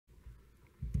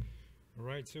All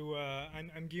right, so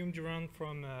I'm Guillaume Durand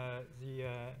from the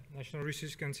National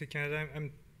Research Council Canada.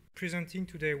 I'm presenting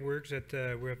today work that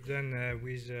we have done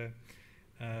with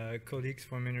colleagues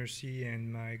from NRC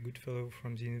and my good fellow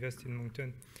from the University in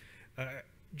Moncton.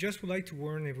 Just would like to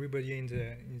warn everybody in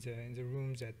the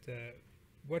room that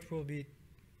what we'll be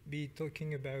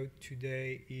talking about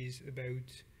today is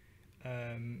about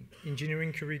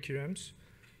engineering curriculums.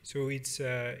 So it's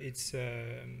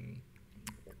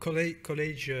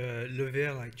college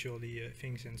level actually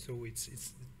things, and so it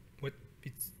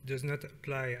does not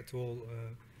apply at all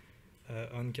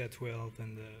on K-12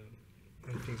 and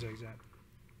things like that.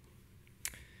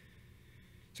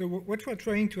 So what we're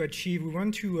trying to achieve, we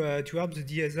want to help the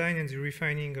design and the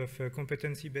refining of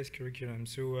competency-based curriculum.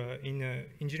 So in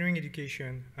engineering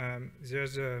education,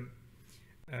 there's a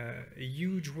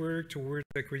huge work towards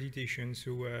accreditation.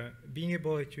 So being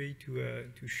able actually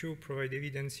to show, provide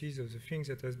evidences of the things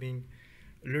that has been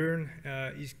learned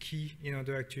is key in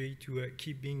order actually to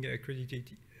keep being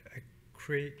accredited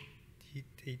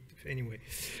anyway.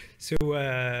 So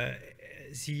the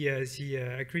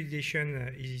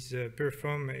accreditation is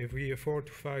performed every 4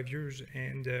 to 5 years,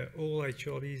 and all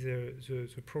actually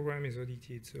the program is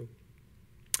audited. So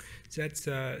that's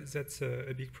a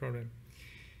big problem.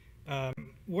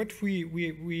 What we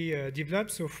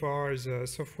developed so far is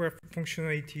software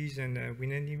functionalities, and we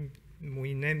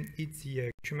named it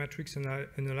the Q-matrix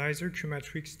analyzer.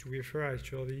 Q-matrix to refer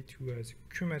actually to the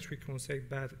Q-matrix concept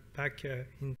back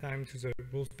in time to the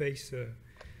rule space in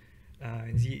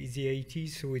the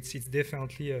 80s. So it's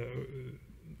definitely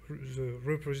the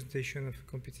representation of a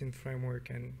competent framework,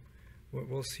 and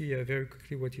we'll see very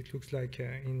quickly what it looks like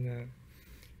in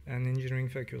an engineering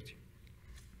faculty.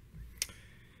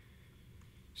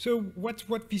 So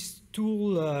what this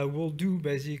tool will do,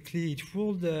 basically, it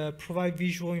will provide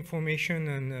visual information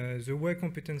on the way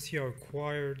competency are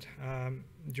acquired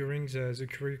during the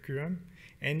curriculum,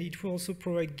 and it will also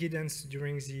provide guidance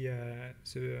during the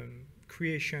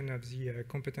creation of the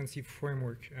competency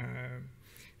framework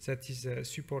that is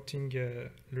supporting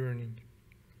learning.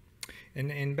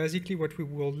 And basically what we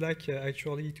would like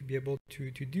actually to be able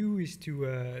to do is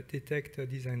to detect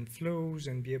design flows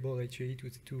and be able actually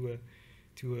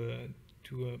to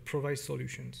provide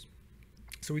solutions.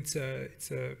 So it's a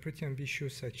pretty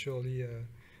ambitious actually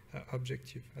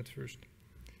objective at first.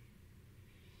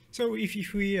 So if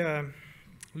we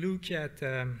look at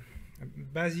a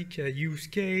basic use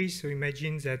case, so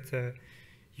imagine that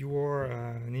you are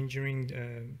an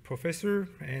engineering professor,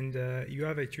 and you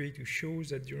have actually to show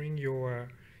that during your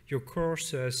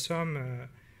course some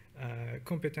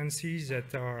competencies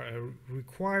that are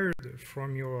required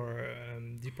from your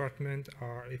department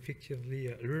are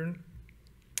effectively learned.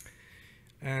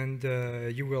 And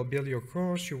you will build your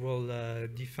course, you will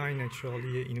define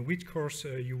actually in which course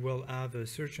you will have a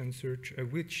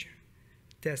which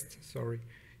test,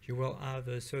 you will have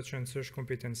a search and search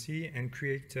competency, and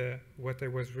create what I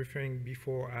was referring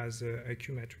before as a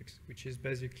Q-matrix, which is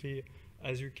basically,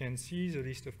 as you can see, the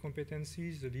list of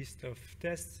competencies, the list of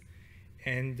tests,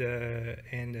 and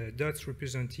dots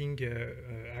representing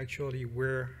actually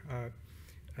where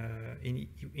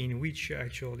in which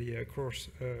actually course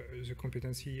the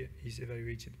competency is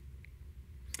evaluated.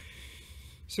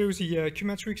 So the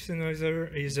Q-matrix analyzer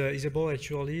is able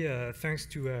actually thanks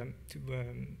to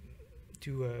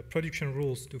production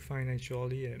rules to find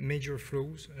actually major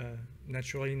flows.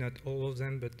 Naturally, not all of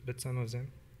them, but some of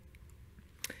them.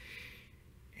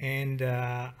 And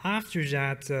after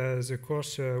that, the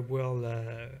course will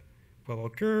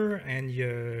occur, and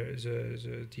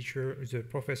the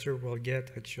professor will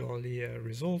get actually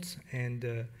results,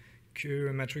 and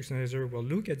Q-matrix analyzer will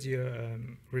look at the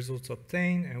results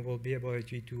obtained and will be able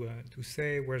actually to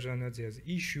say whether or not there's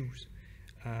issues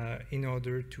in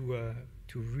order to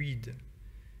read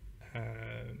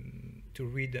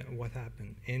what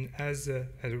happened. And as a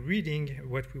reading,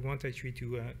 what we want actually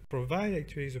to provide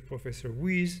actually the professor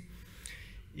with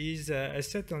is a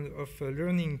set of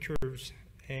learning curves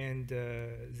and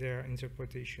their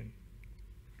interpretation.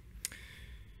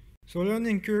 So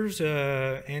learning curves,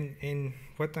 and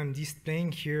what I'm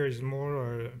displaying here is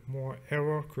more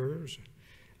error curves.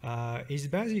 Is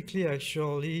basically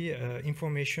actually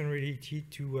information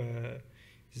related to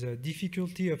the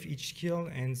difficulty of each skill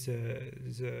and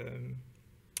the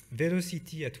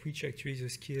velocity at which actually the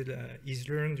skill is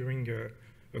learned during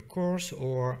a course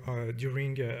or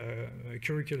during a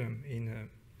curriculum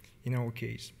in our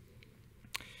case.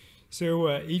 So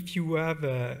if you have,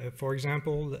 for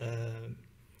example,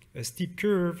 a steep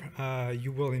curve,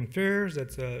 you will infer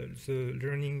that the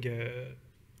learning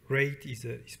rate is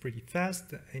pretty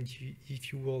fast, and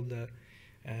if you will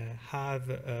have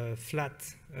a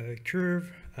flat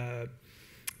curve,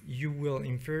 you will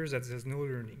infer that there's no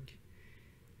learning.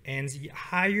 And the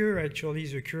higher actually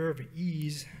the curve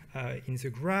is in the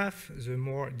graph, the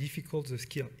more difficult the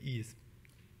skill is.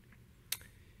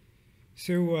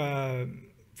 So,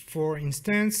 for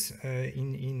instance,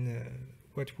 in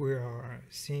what we are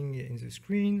seeing in the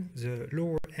screen, the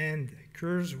lower end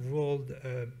curves would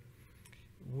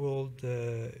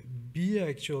be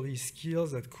actually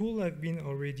skills that could have been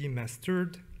already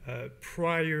mastered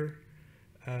prior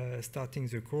starting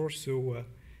the course. So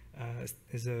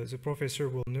the professor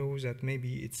will know that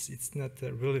maybe it's not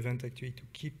relevant actually to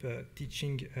keep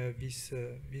teaching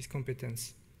this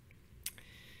competence.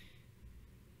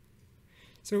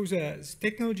 So the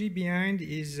technology behind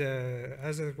is,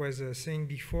 as I was saying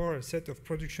before, a set of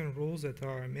production rules that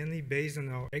are mainly based on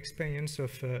our experience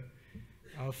of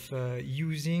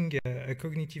using a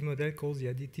cognitive model called the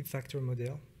additive factor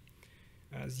model.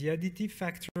 The additive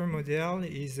factor model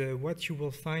is what you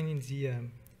will find in the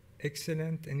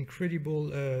excellent and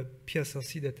incredible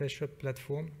PSRC DataShop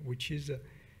platform, which is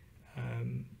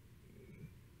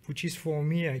for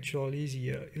me actually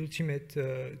the ultimate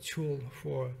tool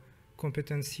for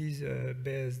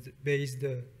competencies-based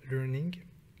learning.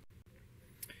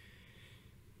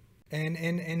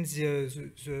 And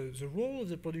the role of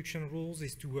the production rules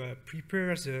is to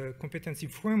prepare the competency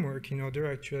framework in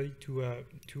order actually to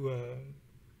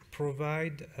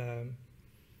provide a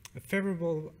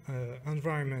favorable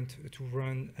environment to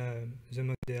run the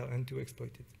model and to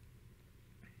exploit it.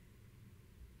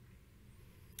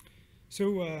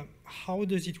 So how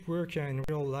does it work in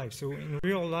real life? So in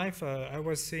real life, I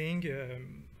was saying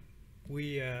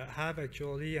we have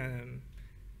actually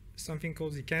something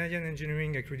called the Canadian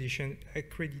Engineering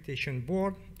Accreditation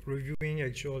Board, reviewing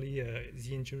actually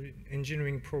the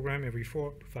engineering program every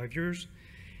 4 to 5 years,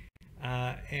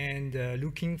 and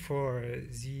looking for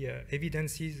the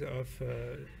evidences of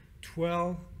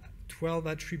 12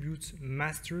 attributes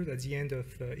mastered at the end of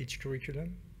each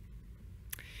curriculum,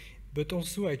 but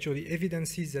also actually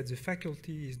evidences that the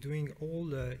faculty is doing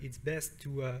all its best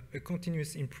to a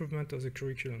continuous improvement of the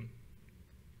curriculum.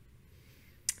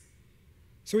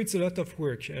 So it's a lot of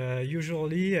work.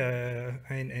 Usually,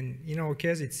 and in our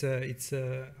case, it's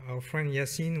our friend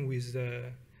Yassine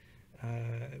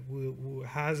who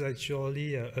has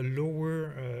actually a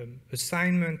lower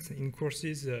assignment in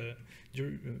courses the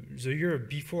year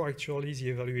before actually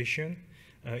the evaluation.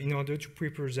 In order to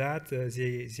prepare that,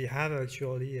 they have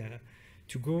actually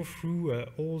to go through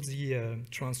all the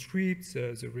transcripts,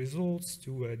 the results,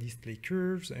 to display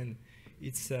curves, and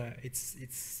it's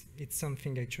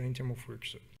something actually in terms of work.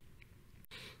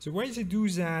 So why they do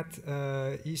that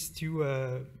is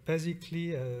to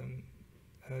basically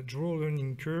draw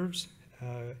learning curves,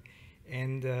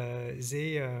 and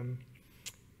they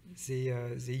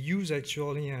use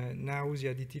actually now the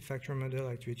additive factor model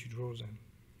actually to draw them.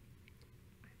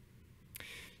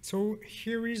 So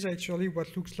here is actually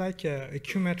what looks like a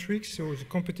Q matrix, so the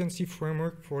competency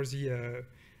framework for the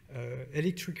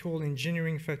electrical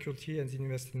engineering faculty at the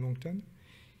University of Moncton.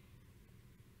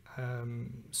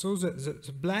 So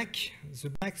the black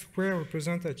square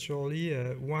represents actually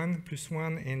 1 plus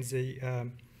 1, and the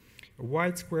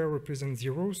white square represents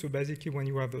 0. So basically, when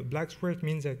you have a black square, it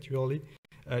means actually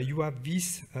you have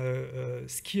this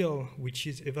skill which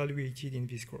is evaluated in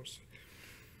this course.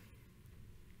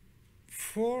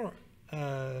 For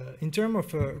in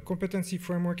terms of competency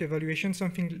framework evaluation,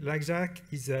 something like that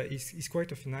is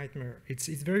quite of a nightmare. It's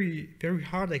very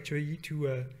hard actually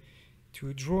to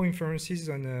draw inferences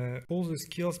on all the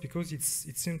skills, because it's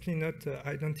simply not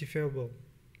identifiable.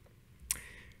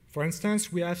 For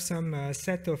instance, we have some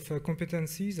set of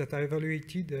competencies that are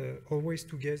evaluated always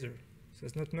together. So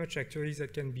there's not much actually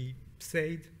that can be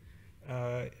said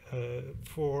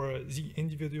for the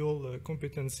individual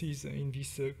competencies in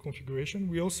this configuration.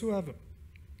 We also have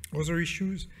other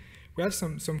issues. We have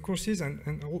some courses,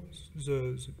 and all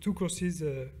the 2 courses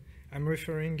I'm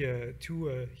referring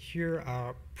to here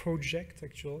are projects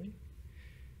actually,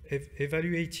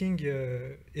 evaluating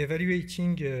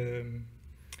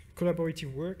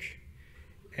collaborative work.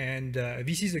 And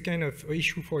this is a kind of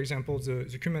issue. For example,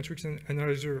 the Q matrix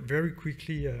analyzer very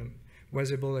quickly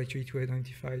was able actually to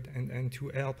identify and to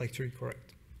help actually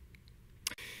correct.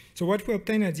 So what we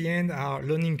obtain at the end are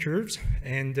learning curves,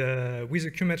 and with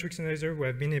the Q matrix analyzer, we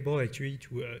have been able actually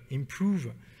to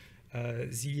improve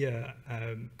the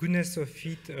goodness of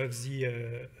fit of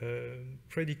the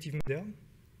predictive model.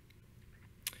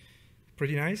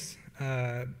 Pretty nice,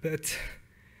 but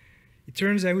It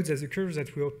turns out that the curves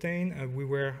that we obtained, we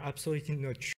were absolutely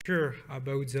not sure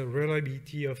about the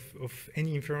reliability of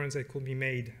any inference that could be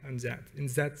made on that. And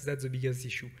that's the biggest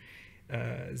issue.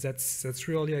 That's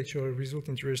really actually a result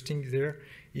interesting there,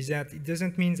 is that it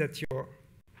doesn't mean that your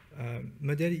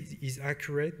model is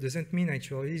accurate, doesn't mean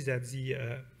actually that the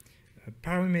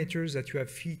parameters that you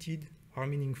have fitted are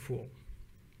meaningful.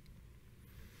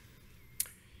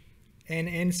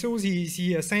 And so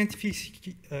the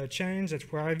scientific challenge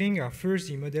that we're having are first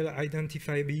the model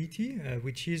identifiability,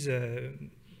 which is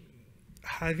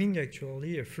having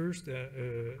actually a first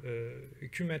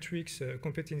Q-matrix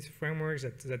competence framework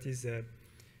that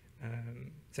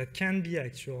can be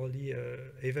actually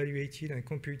evaluated and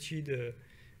computed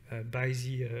by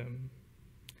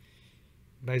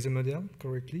the model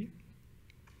correctly.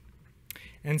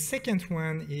 And second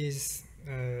one is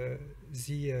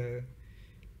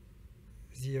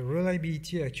the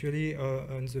reliability actually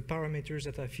on the parameters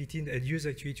that are fitted and used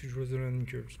actually to draw the learning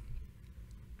curves.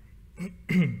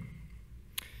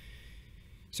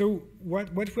 So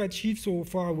what we achieved so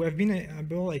far, we have been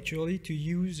able actually to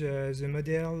use the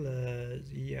model,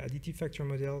 the additive factor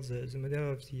model, the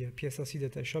model of the PSRC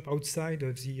data shop outside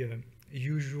of the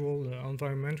usual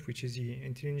environment, which is the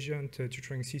intelligent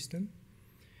tutoring system.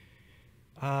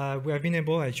 We have been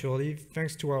able actually,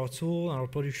 thanks to our tool, our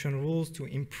production rules, to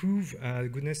improve the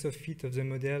goodness of fit of the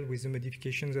model with the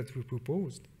modifications that we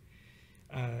proposed.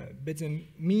 But in the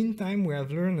meantime, we have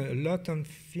learned a lot of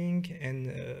things and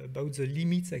about the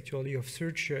limits actually of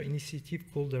search initiative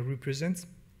called Represent.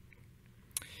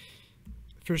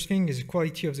 First thing is the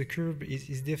quality of the curve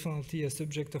is definitely a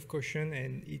subject of caution,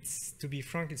 and it's, to be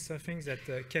frank, it's something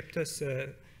that kept us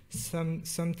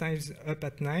sometimes up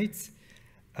at night.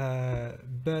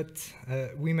 But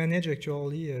we managed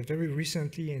actually very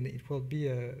recently, and it will be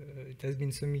it has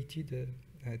been submitted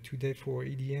today for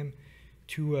EDM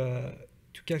to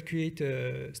calculate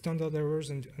standard errors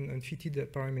and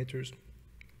fitted parameters.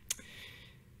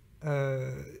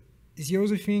 The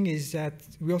other thing is that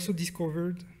we also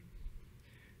discovered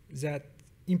that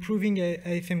improving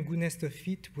AFM goodness of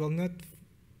fit will not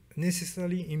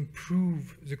necessarily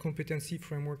improve the competency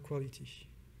framework quality.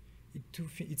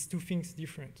 It's two things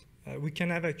different. We can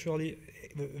have actually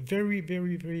very,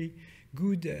 very, very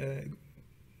good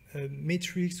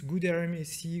metrics, good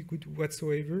RMSE, good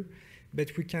whatsoever,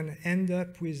 but we can end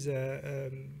up with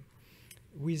a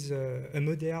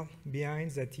model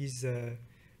behind that is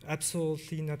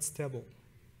absolutely not stable.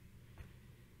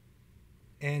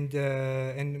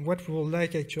 And what we would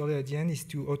like actually at the end is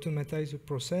to automatize the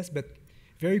process, but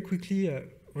very quickly,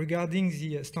 regarding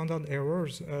the standard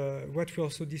errors, what we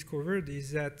also discovered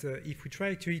is that if we try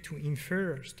actually to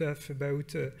infer stuff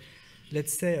about,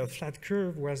 let's say, a flat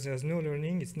curve where there's no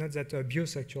learning, it's not that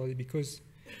obvious actually, because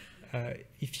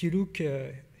if you look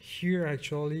here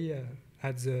actually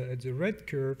at the red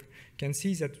curve, you can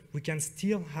see that we can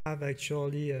still have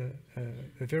actually a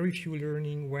very few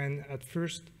learning when at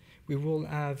first we will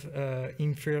have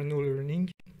infer no learning.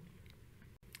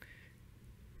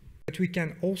 But we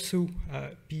can also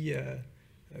be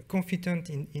confident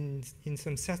in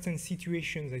some certain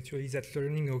situations actually that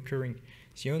learning occurring.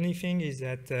 The only thing is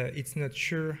that it's not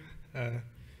sure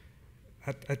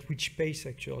at which pace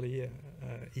actually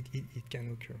it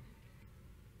can occur.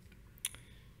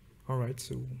 All right,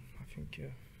 so I think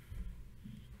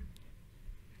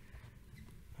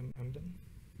I'm done.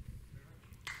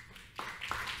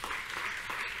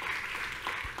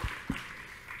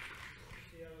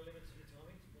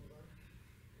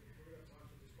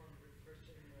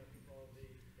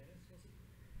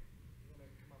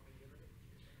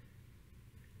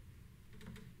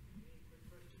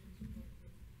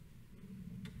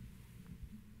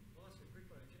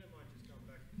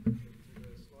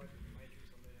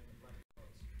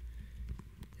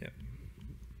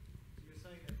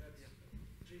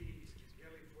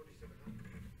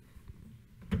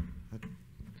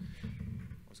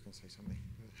 Say something.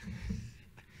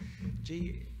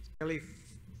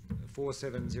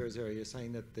 LAK'18, you're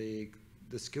saying that the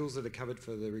skills that are covered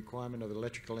for the requirement of an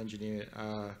electrical engineer,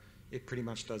 it pretty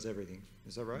much does everything.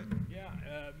 Is that right? Yeah.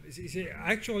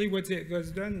 Actually, what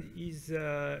was done is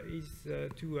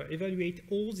to evaluate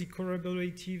all the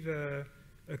corroborative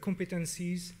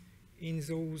competencies in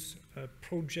those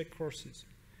project courses.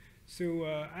 So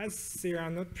as they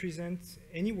are not present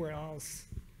anywhere else,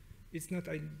 it's not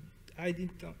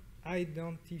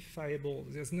identifiable.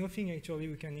 There's nothing actually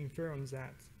we can infer on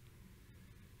that.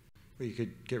 Well, you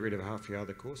could get rid of half your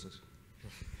other courses.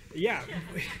 Yeah.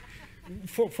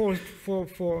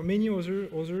 for many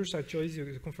others actually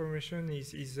the confirmation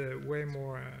is way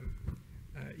more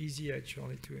easy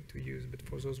actually to use, but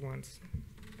for those ones.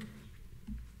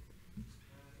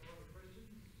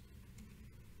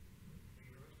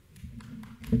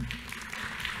 you.